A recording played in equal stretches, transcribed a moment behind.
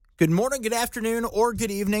Good morning, good afternoon, or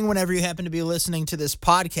good evening whenever you happen to be listening to this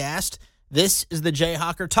podcast. This is the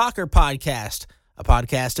Jayhawker Talker Podcast, a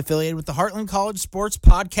podcast affiliated with the Heartland College Sports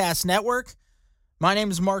Podcast Network. My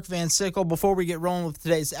name is Mark Van Sickle. Before we get rolling with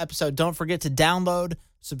today's episode, don't forget to download,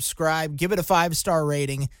 subscribe, give it a 5-star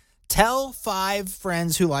rating, tell 5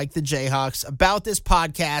 friends who like the Jayhawks about this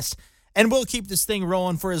podcast, and we'll keep this thing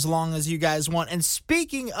rolling for as long as you guys want. And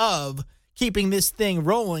speaking of keeping this thing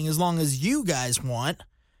rolling as long as you guys want,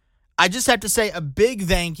 I just have to say a big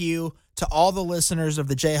thank you to all the listeners of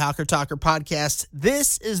the Jayhawker Talker Podcast.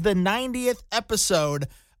 This is the 90th episode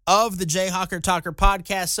of the Jayhawker Talker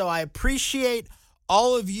Podcast, so I appreciate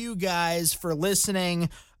all of you guys for listening,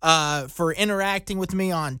 for interacting with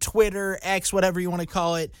me on Twitter, X, whatever you want to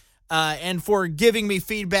call it, and for giving me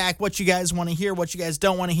feedback, what you guys want to hear, what you guys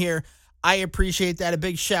don't want to hear. I appreciate that. A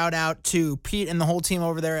big shout out to Pete and the whole team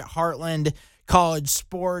over there at Heartland College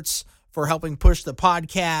Sports for helping push the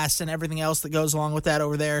podcast and everything else that goes along with that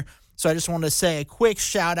over there. So I just wanted to say a quick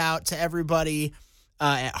shout out to everybody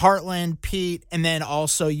at Heartland, Pete, and then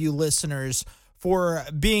also you listeners for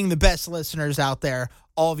being the best listeners out there.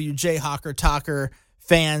 All of you Jayhawker Talker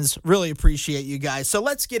fans, really appreciate you guys. So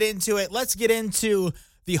let's get into it. Let's get into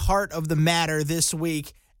the heart of the matter this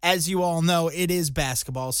week. As you all know, it is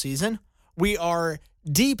basketball season. We are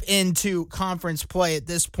deep into conference play at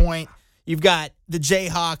this point. You've got the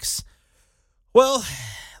Jayhawks. Well,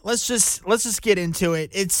 let's just get into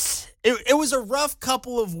it. It was a rough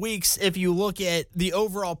couple of weeks if you look at the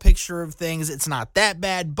overall picture of things. It's not that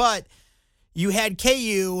bad, but you had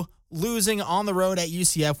KU losing on the road at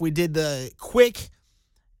UCF. We did the quick,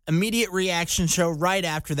 immediate reaction show right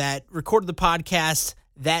after that, recorded the podcast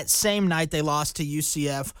that same night they lost to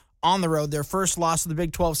UCF on the road, their first loss of the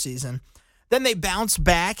Big 12 season. Then they bounced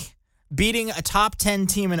back, beating a top 10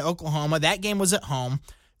 team in Oklahoma. That game was at home.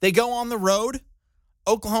 They go on the road,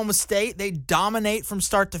 Oklahoma State. They dominate from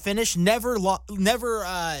start to finish. They led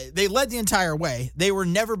the entire way. They were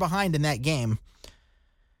never behind in that game.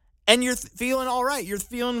 And you're feeling all right. You're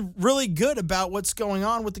feeling really good about what's going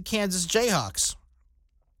on with the Kansas Jayhawks.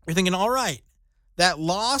 You're thinking, all right, that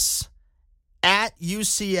loss at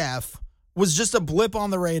UCF was just a blip on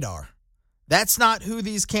the radar. That's not who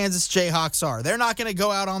these Kansas Jayhawks are. They're not going to go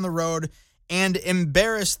out on the road and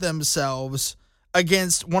embarrass themselves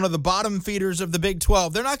against one of the bottom feeders of the Big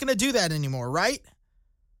 12. They're not going to do that anymore, right?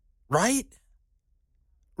 Right?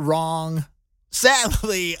 Wrong.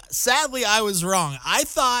 Sadly, I was wrong. I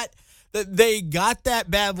thought that they got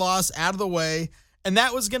that bad loss out of the way, and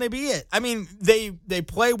that was going to be it. I mean, they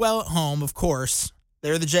play well at home, of course.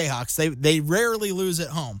 They're the Jayhawks. They rarely lose at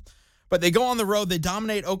home. But they go on the road. They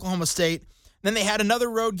dominate Oklahoma State. Then they had another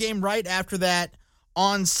road game right after that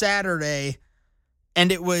on Saturday,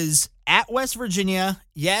 and it was at West Virginia.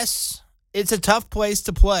 Yes, it's a tough place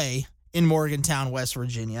to play in Morgantown, West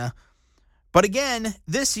Virginia. But again,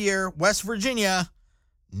 this year, West Virginia,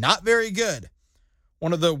 not very good.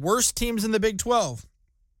 One of the worst teams in the Big 12.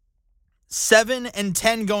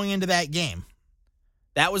 7-10 going into that game.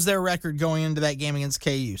 That was their record going into that game against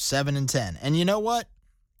KU, 7-10. And you know what?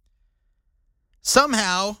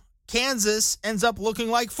 Somehow, Kansas ends up looking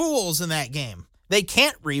like fools in that game. They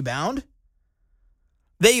can't rebound.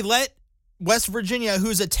 They let West Virginia,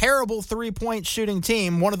 who's a terrible three-point shooting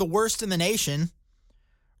team, one of the worst in the nation,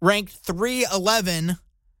 ranked 311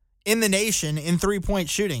 in the nation in three-point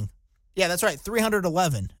shooting. Yeah, that's right,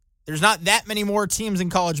 311. There's not that many more teams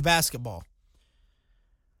in college basketball.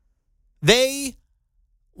 They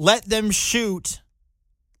let them shoot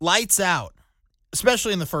lights out,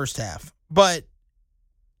 especially in the first half. But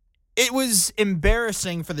it was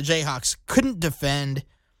embarrassing for the Jayhawks. Couldn't defend,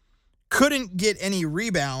 couldn't get any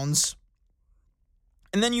rebounds,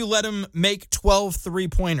 and then you let them make 12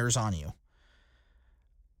 three-pointers on you.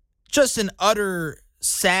 Just an utter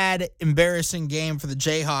sad, embarrassing game for the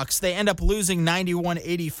Jayhawks. They end up losing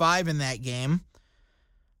 91-85 in that game.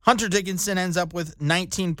 Hunter Dickinson ends up with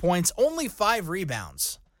 19 points, only 5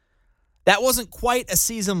 rebounds. That wasn't quite a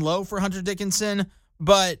season low for Hunter Dickinson,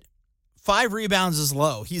 but 5 rebounds is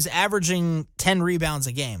low. He's averaging 10 rebounds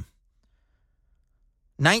a game.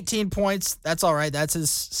 19 points, that's all right. That's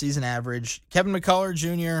his season average. Kevin McCullough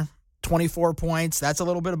Jr., 24 points. That's a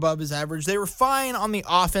little bit above his average. They were fine on the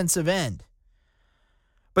offensive end.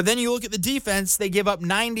 But then you look at the defense, they give up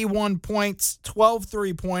 91 points, 12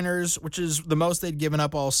 three-pointers, which is the most they'd given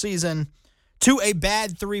up all season, to a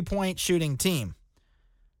bad three-point shooting team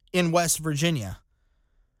in West Virginia.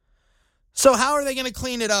 So how are they going to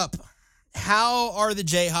clean it up? How are the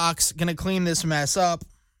Jayhawks going to clean this mess up?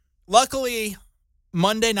 Luckily,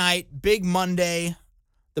 Monday night, big Monday,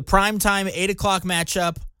 the primetime 8 o'clock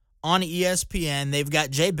matchup, on ESPN. They've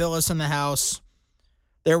got Jay Billis in the house.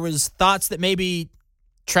 There was thoughts that maybe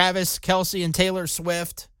Travis Kelce and Taylor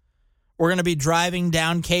Swift were going to be driving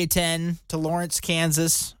down K-10 to Lawrence,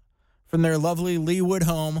 Kansas from their lovely Leawood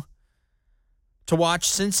home to watch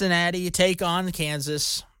Cincinnati take on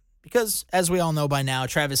Kansas. Because, as we all know by now,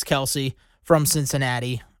 Travis Kelce from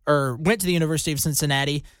Cincinnati, or went to the University of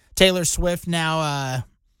Cincinnati. Taylor Swift now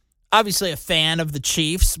obviously a fan of the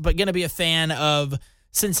Chiefs, but going to be a fan of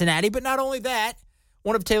Cincinnati. But not only that,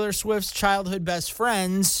 one of Taylor Swift's childhood best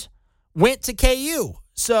friends went to KU.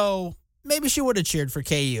 So maybe she would have cheered for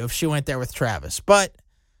KU if she went there with Travis. But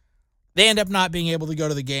they end up not being able to go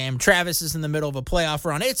to the game. Travis is in the middle of a playoff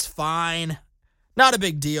run. It's fine. Not a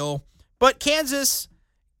big deal. But Kansas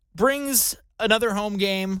brings another home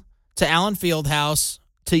game to Allen Fieldhouse,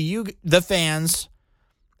 to you, the fans,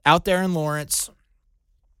 out there in Lawrence.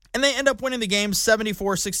 And they end up winning the game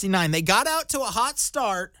 74-69. They got out to a hot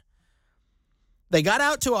start.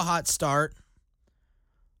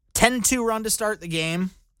 10-2 run to start the game.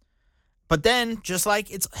 But then, just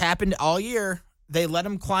like it's happened all year, they let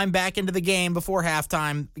them climb back into the game before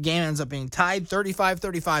halftime. The game ends up being tied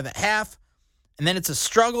 35-35 at half. And then it's a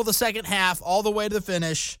struggle the second half all the way to the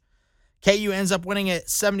finish. KU ends up winning it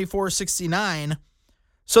 74-69.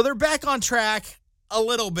 So they're back on track a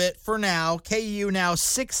little bit for now. KU now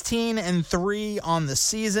 16-3 on the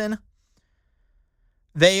season.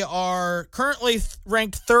 They are currently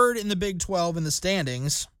ranked third in the Big 12 in the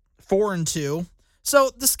standings, 4-2.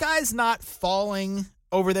 So the sky's not falling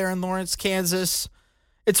over there in Lawrence, Kansas.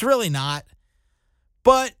 It's really not.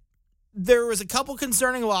 But there was a couple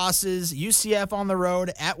concerning losses. UCF on the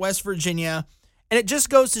road at West Virginia. And it just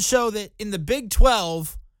goes to show that in the Big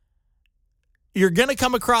 12, you're going to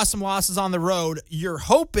come across some losses on the road. You're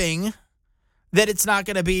hoping that it's not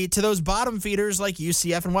going to be to those bottom feeders like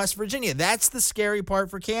UCF and West Virginia. That's the scary part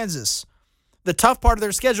for Kansas. The tough part of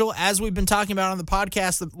their schedule, as we've been talking about on the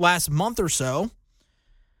podcast the last month or so,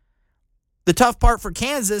 the tough part for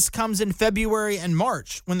Kansas comes in February and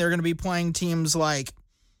March when they're going to be playing teams like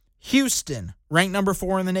Houston, ranked number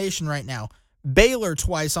 4 in the nation right now. Baylor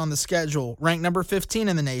twice on the schedule, ranked number 15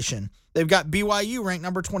 in the nation. They've got BYU, ranked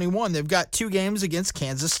number 21. They've got 2 games against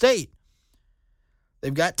Kansas State.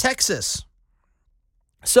 They've got Texas.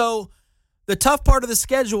 So the tough part of the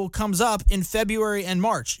schedule comes up in February and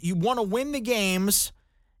March. You want to win the games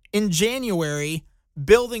in January,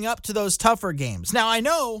 building up to those tougher games. Now, I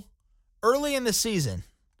know early in the season,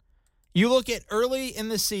 you look at early in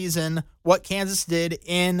the season what Kansas did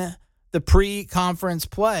in the pre-conference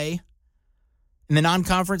play, in the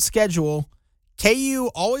non-conference schedule.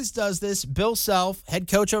 KU always does this. Bill Self, head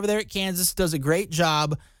coach over there at Kansas, does a great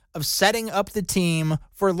job of setting up the team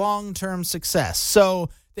for long-term success. So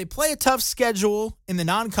they play a tough schedule in the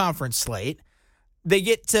non-conference slate. They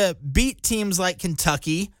get to beat teams like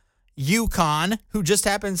Kentucky, UConn, who just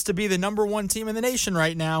happens to be the number 1 team in the nation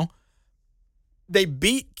right now. They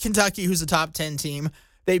beat Kentucky, who's a top 10 team.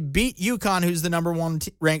 They beat UConn, who's the number 1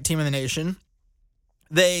 ranked team in the nation.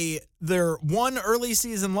 Their one early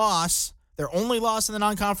season loss, their only loss in the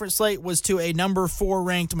non-conference slate, was to a number 4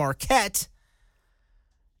 ranked Marquette.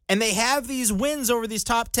 And they have these wins over these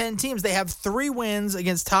top 10 teams. They have 3 wins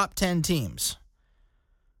against top 10 teams.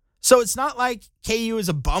 So it's not like KU is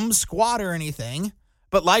a bum squad or anything.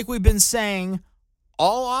 But like we've been saying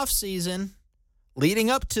all offseason, leading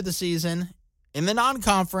up to the season, in the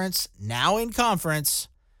non-conference, now in conference,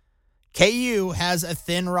 KU has a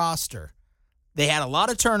thin roster. They had a lot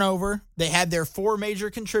of turnover. They had their 4 major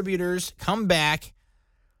contributors come back.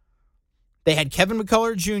 They had Kevin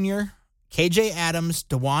McCullough Jr., KJ Adams,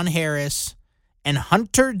 DeJuan Harris, and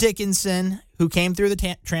Hunter Dickinson, who came through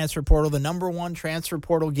the transfer portal, the number 1 transfer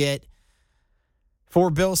portal get for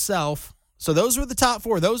Bill Self. So those were the top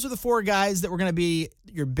 4. Those are the 4 guys that were going to be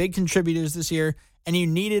your big contributors this year, and you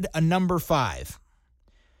needed a number 5.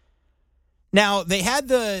 Now, they had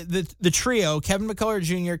the trio, Kevin McCullough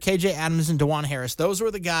Jr., KJ Adams, and DeJuan Harris. Those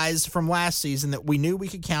were the guys from last season that we knew we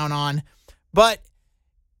could count on. But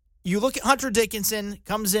you look at Hunter Dickinson,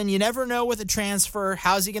 comes in. You never know with a transfer,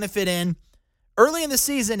 how's he going to fit in. Early in the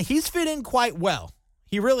season, he's fit in quite well.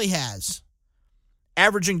 He really has.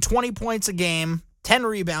 Averaging 20 points a game, 10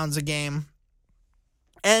 rebounds a game.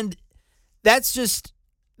 And that's just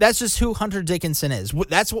who Hunter Dickinson is.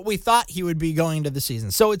 That's what we thought he would be going into the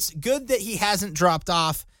season. So it's good that he hasn't dropped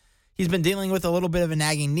off. He's been dealing with a little bit of a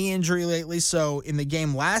nagging knee injury lately. So in the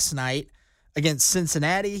game last night against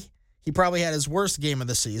Cincinnati, he probably had his worst game of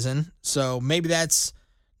the season. So maybe that's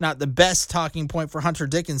not the best talking point for Hunter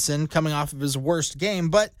Dickinson coming off of his worst game.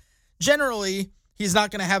 But generally, he's not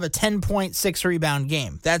going to have a 10.6 rebound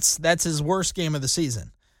game. That's his worst game of the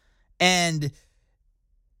season. And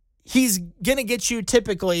he's going to get you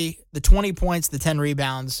typically the 20 points, the 10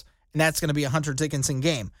 rebounds, and that's going to be a Hunter Dickinson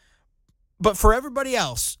game. But for everybody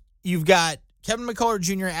else, you've got Kevin McCullough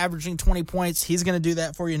Jr. averaging 20 points. He's going to do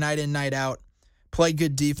that for you night in, night out. Play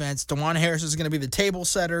good defense. DeJuan Harris is going to be the table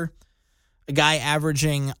setter. A guy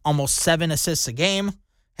averaging almost 7 assists a game.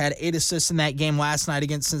 Had 8 assists in that game last night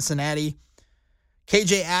against Cincinnati.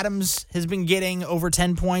 KJ Adams has been getting over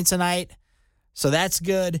 10 points a night, so that's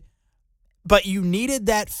good. But you needed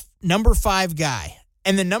that number 5 guy.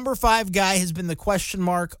 And the number 5 guy has been the question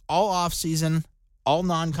mark all offseason, all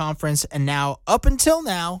non-conference, and now, up until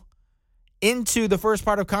now, into the first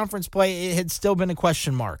part of conference play, it had still been a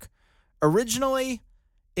question mark. Originally,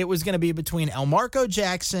 it was going to be between Elmarko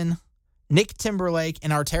Jackson, Nick Timberlake,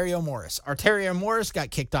 and Arterio Morris. Arterio Morris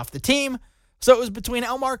got kicked off the team, so it was between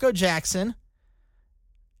Elmarko Jackson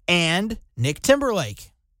and Nick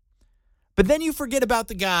Timberlake. But then you forget about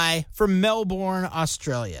the guy from Melbourne,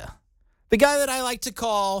 Australia. The guy that I like to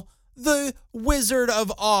call the Wizard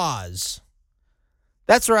of Oz.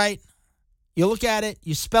 That's right. You look at it,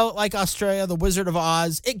 you spell it like Australia, the Wizard of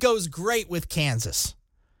Oz. It goes great with Kansas.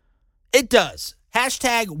 It does.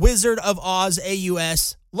 Hashtag Wizard of Oz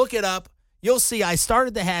AUS. Look it up. You'll see I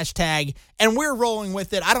started the hashtag, and we're rolling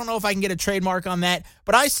with it. I don't know if I can get a trademark on that,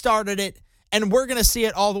 but I started it, and we're going to see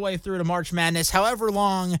it all the way through to March Madness, however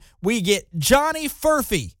long we get Johnny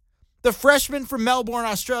Furphy, the freshman from Melbourne,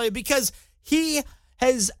 Australia, because he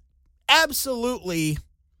has absolutely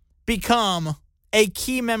become a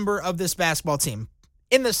key member of this basketball team.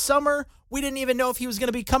 In the summer, we didn't even know if he was going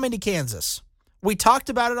to be coming to Kansas. We talked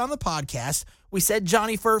about it on the podcast. We said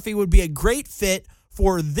Johnny Furphy would be a great fit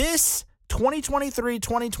for this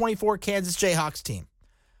 2023-2024 Kansas Jayhawks team.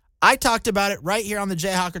 I talked about it right here on the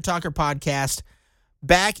Jayhawker Talker podcast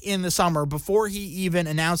back in the summer before he even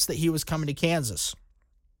announced that he was coming to Kansas.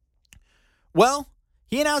 Well,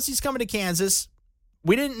 he announced he's coming to Kansas.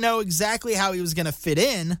 We didn't know exactly how he was going to fit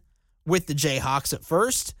in with the Jayhawks at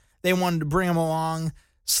first. They wanted to bring him along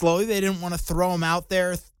slowly. They didn't want to throw him out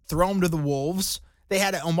there, throw him to the wolves. They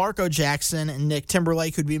had Elmarko Jackson and Nick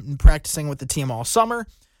Timberlake, who'd been practicing with the team all summer.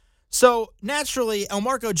 So, naturally,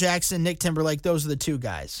 Elmarko Jackson, Nick Timberlake, those are the two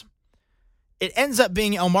guys. It ends up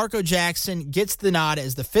being Elmarko Jackson gets the nod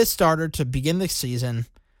as the 5th starter to begin the season.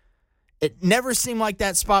 It never seemed like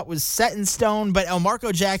that spot was set in stone, but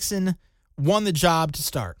Elmarko Jackson won the job to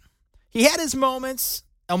start. He had his moments.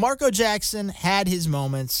 Elmarko Jackson had his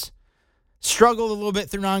moments. Struggled a little bit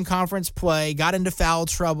through non-conference play, got into foul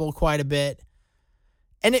trouble quite a bit.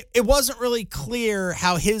 And it wasn't really clear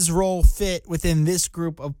how his role fit within this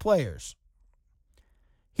group of players.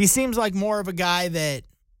 He seems like more of a guy that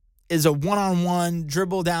is a one-on-one,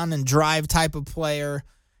 dribble down and drive type of player,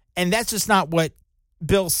 and that's just not what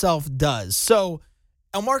Bill Self does. So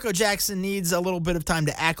Elmarko Jackson needs a little bit of time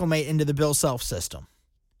to acclimate into the Bill Self system.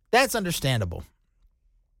 That's understandable.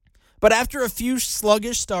 But after a few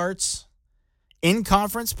sluggish starts in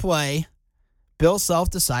conference play, Bill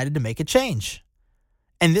Self decided to make a change.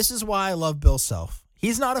 And this is why I love Bill Self.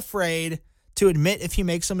 He's not afraid to admit if he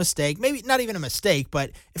makes a mistake, maybe not even a mistake,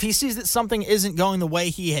 but if he sees that something isn't going the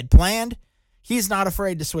way he had planned, he's not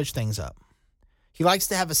afraid to switch things up. He likes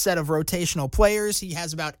to have a set of rotational players. He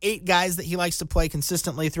has about 8 guys that he likes to play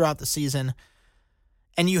consistently throughout the season.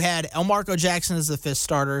 And you had Elmarko Jackson as the 5th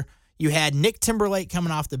starter. You had Nick Timberlake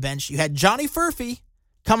coming off the bench. You had Johnny Furphy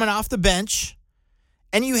coming off the bench.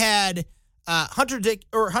 And you had Hunter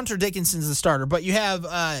Dickinson's the starter, but you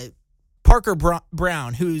have Parker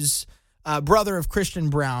Brown, who's brother of Christian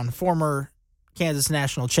Brown, former Kansas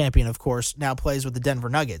national champion, of course, now plays with the Denver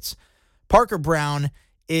Nuggets. Parker Brown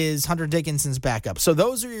is Hunter Dickinson's backup. So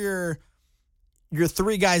those are your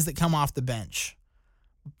 3 guys that come off the bench.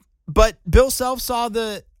 But Bill Self saw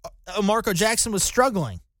the Elmarko Jackson was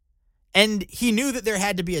struggling, and he knew that there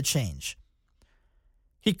had to be a change.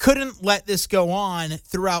 He couldn't let this go on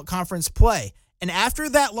throughout conference play. And after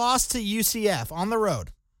that loss to UCF on the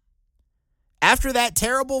road, after that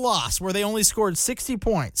terrible loss where they only scored 60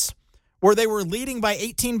 points, where they were leading by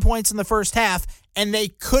 18 points in the first half, and they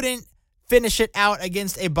couldn't finish it out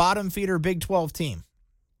against a bottom feeder Big 12 team,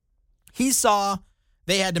 he saw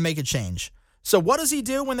they had to make a change. So what does he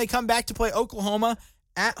do when they come back to play Oklahoma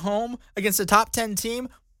at home against a top 10 team?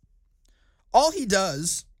 All he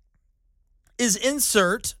does is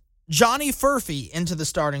insert Johnny Furphy into the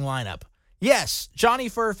starting lineup. Yes, Johnny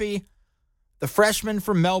Furphy, the freshman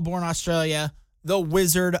from Melbourne, Australia, the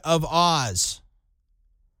Wizard of Oz.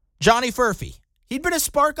 Johnny Furphy. He'd been a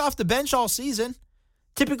spark off the bench all season,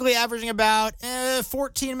 typically averaging about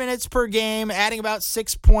 14 minutes per game, adding about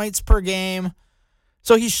 6 points per game.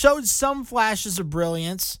 So he showed some flashes of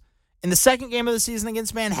brilliance In the second game of the season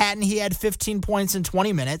against Manhattan, he had 15 points in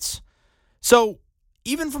 20 minutes. So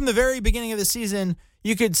even from the very beginning of the season,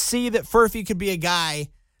 you could see that Furphy could be a guy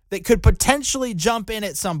that could potentially jump in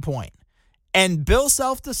at some point. And Bill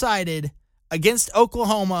Self decided against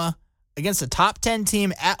Oklahoma, against a top 10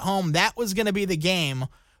 team at home, that was going to be the game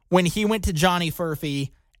when he went to Johnny Furphy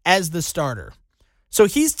as the starter. So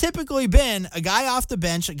he's typically been a guy off the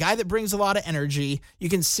bench, a guy that brings a lot of energy. You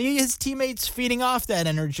can see his teammates feeding off that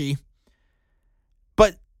energy.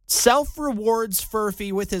 But Self rewards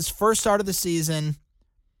Furphy with his first start of the season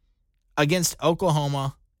against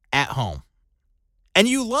Oklahoma at home. And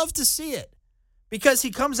you love to see it because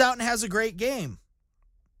he comes out and has a great game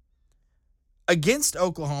against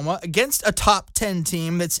Oklahoma, against a top 10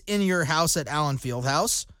 team that's in your house at Allen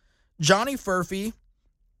Fieldhouse. Johnny Furphy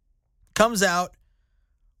comes out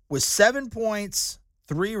with 7 points,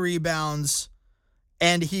 3 rebounds,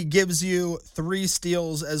 and he gives you 3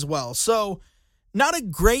 steals as well. So not a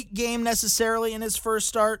great game necessarily in his first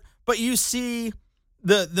start, but you see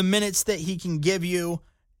the minutes that he can give you.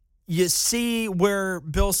 You see where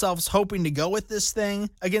Bill Self's hoping to go with this thing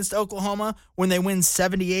against Oklahoma when they win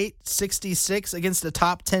 78-66 against a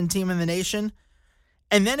top 10 team in the nation.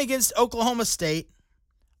 And then against Oklahoma State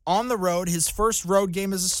on the road, his first road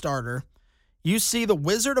game as a starter, you see the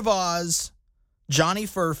Wizard of Oz, Johnny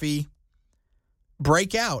Furphy,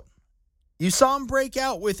 break out. You saw him break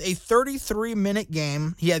out with a 33-minute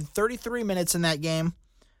game. He had 33 minutes in that game.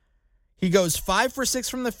 He goes 5 for 6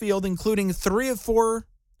 from the field, including 3 of 4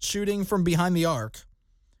 shooting from behind the arc.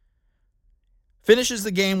 Finishes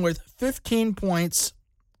the game with 15 points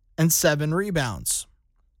and 7 rebounds.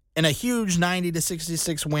 In a huge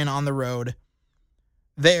 90-66 win on the road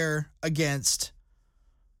there against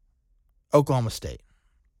Oklahoma State.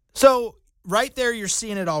 So right there, you're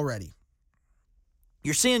seeing it already.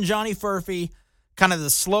 You're seeing Johnny Furphy, kind of the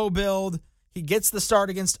slow build. He gets the start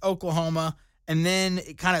against Oklahoma, and then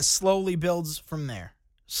it kind of slowly builds from there.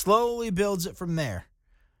 Slowly builds it from there.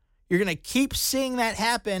 You're going to keep seeing that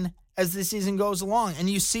happen as the season goes along. And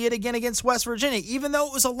you see it again against West Virginia. Even though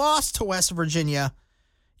it was a loss to West Virginia,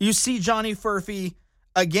 you see Johnny Furphy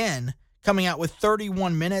again coming out with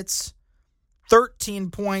 31 minutes,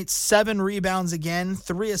 13 points, 7 rebounds again,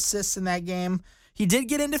 3 assists in that game. He did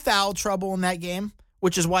get into foul trouble in that game,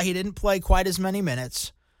 which is why he didn't play quite as many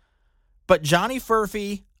minutes. But Johnny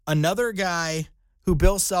Furphy, another guy who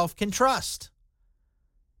Bill Self can trust.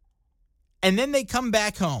 And then they come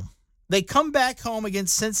back home. They come back home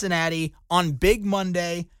against Cincinnati on Big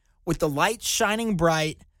Monday with the lights shining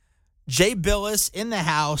bright. Jay Billis in the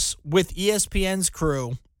house with ESPN's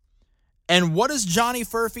crew. And what does Johnny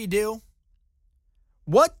Furphy do?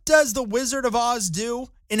 What does the Wizard of Oz do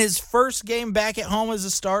in his first game back at home as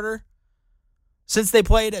a starter? Since they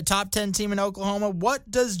played a top 10 team in Oklahoma,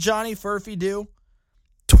 what does Johnny Furphy do?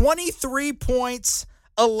 23 points,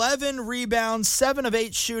 11 rebounds, 7 of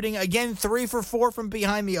 8 shooting. Again, 3 for 4 from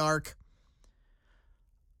behind the arc.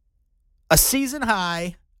 A season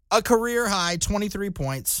high, a career high, 23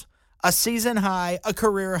 points. A season high, a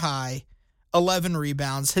career high, 11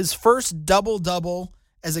 rebounds. His first double-double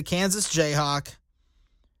as a Kansas Jayhawk.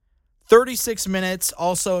 36 minutes,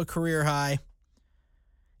 also a career high.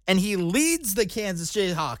 And he leads the Kansas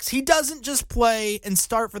Jayhawks. He doesn't just play and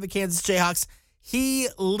start for the Kansas Jayhawks. He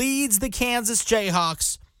leads the Kansas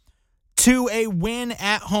Jayhawks to a win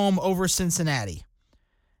at home over Cincinnati.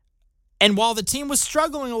 And while the team was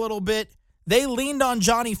struggling a little bit, they leaned on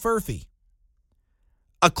Johnny Furphy.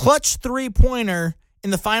 A clutch three-pointer in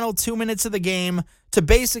the final 2 minutes of the game to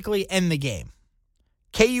basically end the game.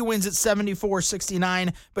 KU wins at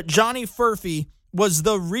 74-69, but Johnny Furphy was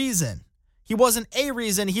the reason. He wasn't a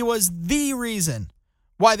reason, he was the reason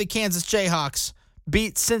why the Kansas Jayhawks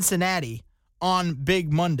beat Cincinnati on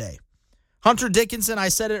Big Monday. Hunter Dickinson, I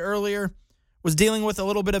said it earlier, was dealing with a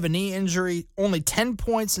little bit of a knee injury, only 10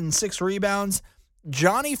 points and 6 rebounds.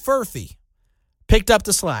 Johnny Furphy picked up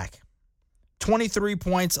the slack. 23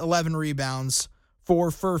 points, 11 rebounds for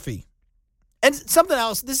Furphy. And something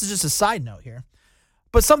else, this is just a side note here,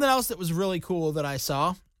 but something else that was really cool that I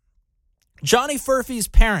saw, Johnny Furphy's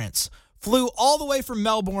parents flew all the way from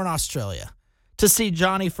Melbourne, Australia to see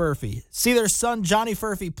Johnny Furphy, see their son Johnny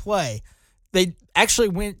Furphy play. They actually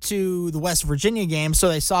went to the West Virginia game, so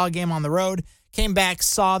they saw a game on the road, came back,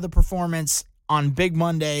 saw the performance on Big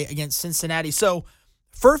Monday against Cincinnati. So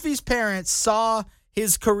Furphy's parents saw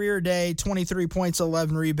his career day, 23 points,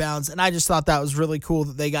 11 rebounds, and I just thought that was really cool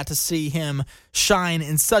that they got to see him shine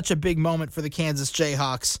in such a big moment for the Kansas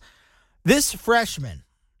Jayhawks. This freshman,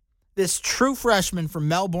 this true freshman from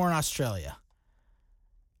Melbourne, Australia,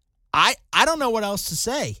 I don't know what else to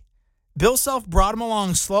say. Bill Self brought him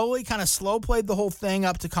along slowly, kind of slow played the whole thing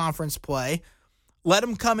up to conference play. Let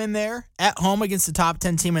him come in there at home against the top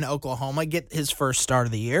 10 team in Oklahoma, get his first start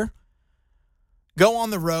of the year. Go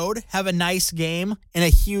on the road, have a nice game and a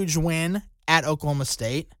huge win at Oklahoma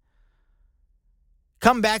State.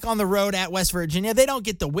 Come back on the road at West Virginia. They don't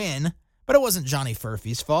get the win, but it wasn't Johnny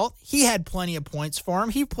Furphy's fault. He had plenty of points for him.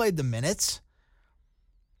 He played the minutes.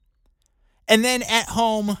 And then at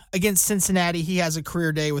home against Cincinnati, he has a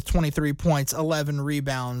career day with 23 points, 11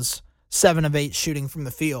 rebounds, 7 of 8 shooting from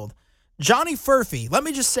the field. Johnny Furphy, let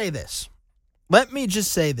me just say this.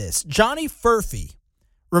 Johnny Furphy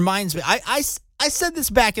reminds me, I said this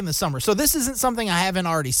back in the summer, so this isn't something I haven't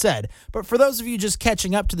already said. But for those of you just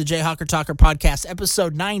catching up to the Jayhawker Talker podcast,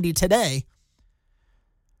 episode 90 today,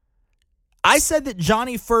 I said that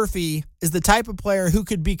Johnny Furphy is the type of player who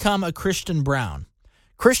could become a Christian Braun.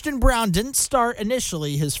 Christian Braun didn't start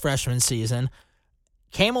initially his freshman season,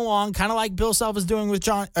 came along, kind of like Bill Self is doing with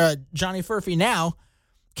Johnny Furphy now,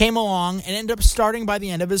 came along and ended up starting by the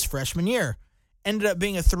end of his freshman year. Ended up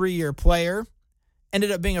being a 3-year player,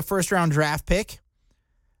 ended up being a first-round draft pick,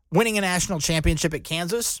 winning a national championship at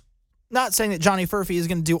Kansas. Not saying that Johnny Furphy is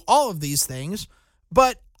going to do all of these things,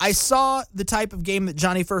 but I saw the type of game that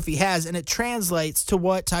Johnny Furphy has, and it translates to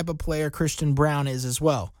what type of player Christian Braun is as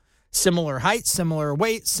well. Similar height, similar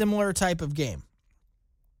weight, similar type of game.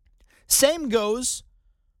 Same goes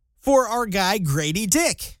for our guy, Grady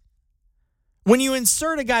Dick. When you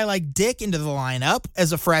insert a guy like Dick into the lineup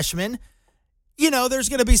as a freshman, there's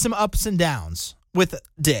going to be some ups and downs with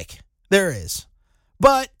Dick. There is.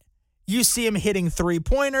 But you see him hitting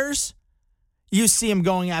 3-pointers. You see him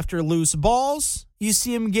going after loose balls. You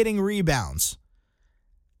see him getting rebounds.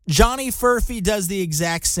 Johnny Furphy does the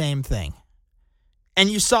exact same thing. And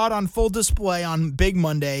you saw it on full display on Big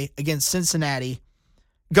Monday against Cincinnati,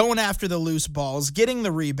 going after the loose balls, getting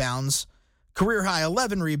the rebounds, career high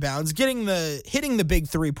 11 rebounds, hitting the big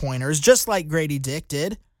 3-pointers, just like Grady Dick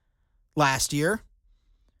did last year,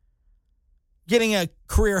 getting a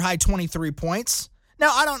career high 23 points.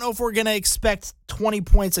 Now, I don't know if we're going to expect 20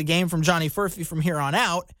 points a game from Johnny Furphy from here on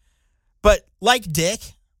out, but like Dick,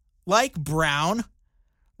 like Braun,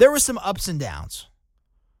 there were some ups and downs.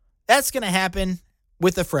 That's going to happen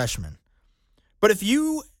with the freshman. But if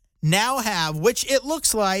you now have, which it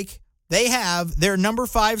looks like they have their number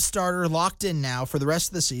 5 starter locked in now for the rest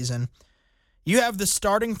of the season, you have the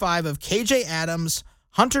starting 5 of KJ Adams,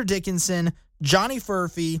 Hunter Dickinson, Johnny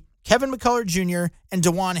Furphy, Kevin McCullough Jr., and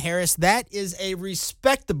DeJuan Harris. That is a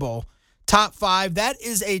respectable top 5. That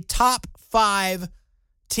is a top 5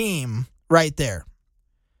 team right there.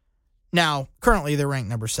 Now, currently they're ranked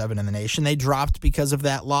number 7 in the nation. They dropped because of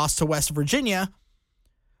that loss to West Virginia,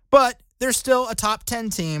 but they're still a top 10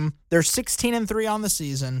 team. They're 16-3 on the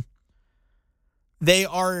season. They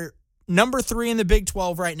are number 3 in the Big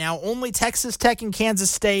 12 right now. Only Texas Tech and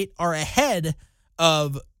Kansas State are ahead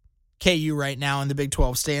of KU right now in the Big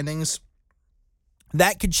 12 standings.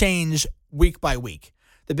 That could change week by week.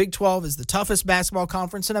 The Big 12 is the toughest basketball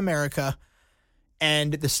conference in America,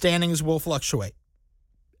 and the standings will fluctuate.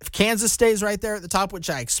 If Kansas stays right there at the top, which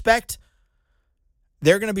I expect,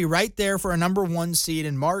 they're going to be right there for a number 1 seed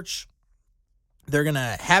in March. They're going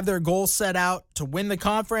to have their goals set out to win the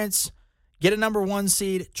conference, get a number 1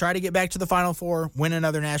 seed, try to get back to the Final Four, win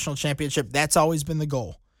another national championship. That's always been the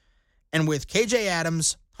goal. And with KJ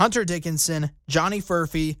Adams, Hunter Dickinson, Johnny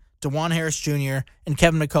Furphy, DeJuan Harris Jr., and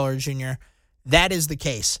Kevin McCullough Jr., that is the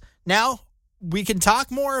case. Now, we can talk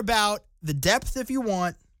more about the depth if you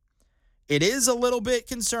want. It is a little bit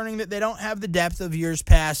concerning that they don't have the depth of years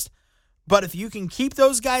past, but if you can keep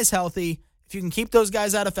those guys healthy, if you can keep those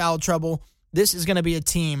guys out of foul trouble, this is going to be a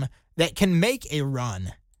team that can make a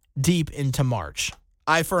run deep into March.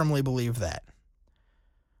 I firmly believe that.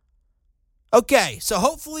 Okay, so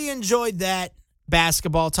hopefully you enjoyed that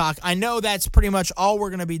basketball talk. I know that's pretty much all we're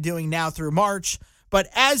going to be doing now through March, but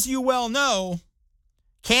as you well know,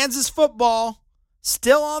 Kansas football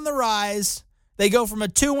still on the rise. They go from a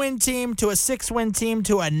 2-win team to a 6-win team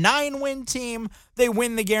to a 9-win team. They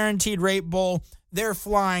win the Guaranteed Rate Bowl. They're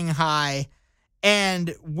flying high.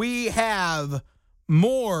 And we have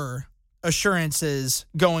more assurances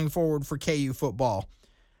going forward for KU football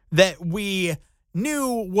that we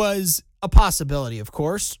knew was a possibility, of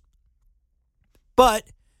course. But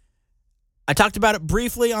I talked about it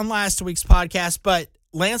briefly on last week's podcast, but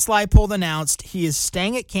Lance Leipold announced he is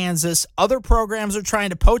staying at Kansas. Other programs are trying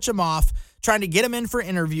to poach him off, trying to get him in for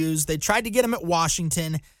interviews. They tried to get him at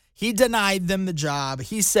Washington. He denied them the job.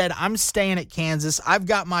 He said, I'm staying at Kansas. I've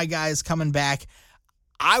got my guys coming back.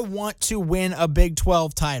 I want to win a Big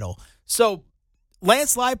 12 title. So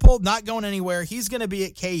Lance Leipold not going anywhere. He's going to be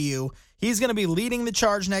at KU. He's going to be leading the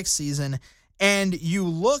charge next season. And you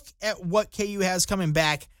look at what KU has coming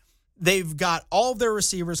back. They've got all of their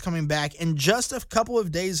receivers coming back. And just a couple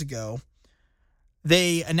of days ago,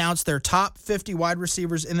 they announced their top 50 wide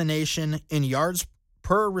receivers in the nation in yards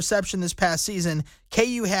per reception this past season.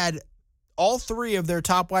 KU had all three of their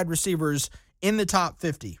top wide receivers in the top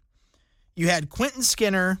 50. You had Quentin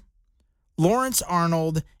Skinner, Lawrence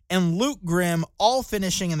Arnold, and Luke Grimm all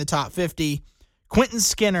finishing in the top 50. Quentin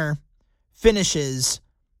Skinner finishes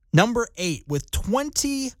number 8 with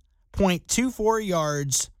 20.24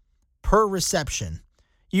 yards per reception.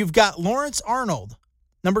 You've got Lawrence Arnold,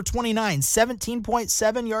 number 29,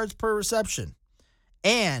 17.7 yards per reception.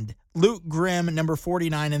 And Luke Grimm, number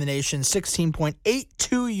 49 in the nation,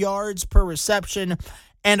 16.82 yards per reception.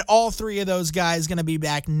 And all three of those guys going to be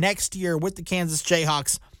back next year with the Kansas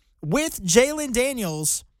Jayhawks with Jalen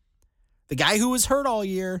Daniels, the guy who was hurt all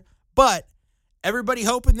year, but everybody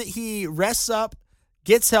hoping that he rests up,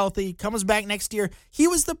 gets healthy, comes back next year. He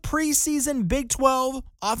was the preseason Big 12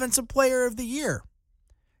 Offensive Player of the Year.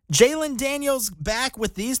 Jalen Daniels back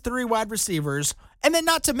with these three wide receivers. And then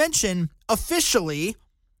not to mention, officially,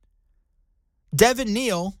 Devin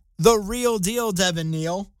Neal, the real deal Devin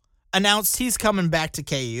Neal, announced he's coming back to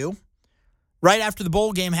KU. Right after the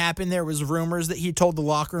bowl game happened, there was rumors that he told the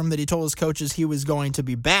locker room, that he told his coaches he was going to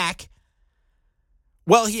be back.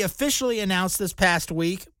 Well, he officially announced this past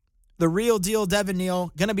week, the real deal Devin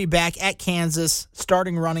Neal, going to be back at Kansas,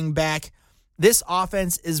 starting running back. This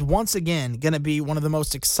offense is once again going to be one of the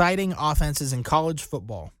most exciting offenses in college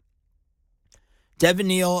football. Devin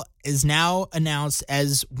Neal is now announced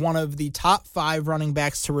as one of the top 5 running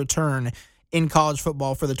backs to return in college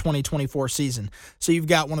football for the 2024 season. So you've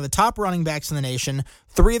got one of the top running backs in the nation,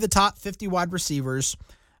 3 of the top 50 wide receivers.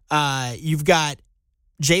 You've got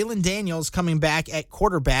Jalen Daniels coming back at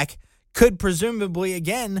quarterback, could presumably,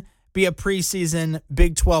 again, be a preseason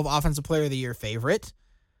Big 12 Offensive Player of the Year favorite.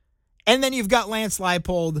 And then you've got Lance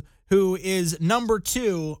Leipold, who is number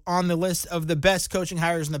 2 on the list of the best coaching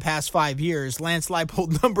hires in the past 5 years. Lance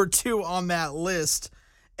Leipold, number 2 on that list.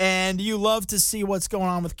 And you love to see what's going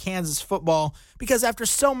on with Kansas football, because after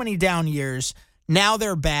so many down years, now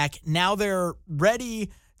they're back. Now they're ready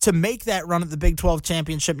to make that run at the Big 12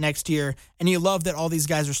 championship next year. And you love that all these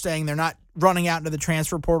guys are staying. They're not running out into the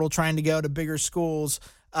transfer portal trying to go to bigger schools,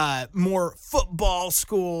 more football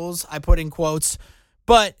schools, I put in quotes.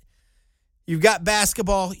 But you've got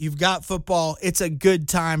basketball, you've got football. It's a good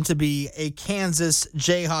time to be a Kansas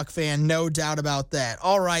Jayhawk fan, no doubt about that.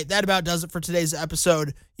 All right, that about does it for today's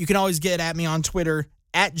episode. You can always get at me on Twitter,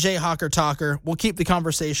 at JayhawkerTalker. We'll keep the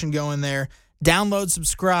conversation going there. Download,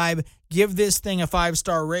 subscribe, give this thing a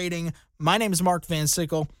 5-star rating. My name is Mark Van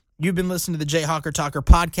Sickle. You've been listening to the Jayhawker Talker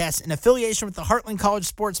podcast in affiliation with the Heartland College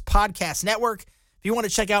Sports Podcast Network. If you want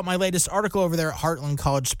to check out my latest article over there at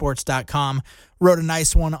heartlandcollegesports.com, wrote a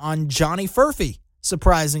nice one on Johnny Furphy,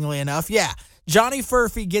 surprisingly enough. Yeah, Johnny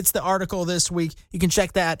Furphy gets the article this week. You can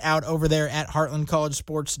check that out over there at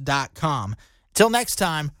heartlandcollegesports.com. Till next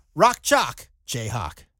time, rock chalk, Jayhawk.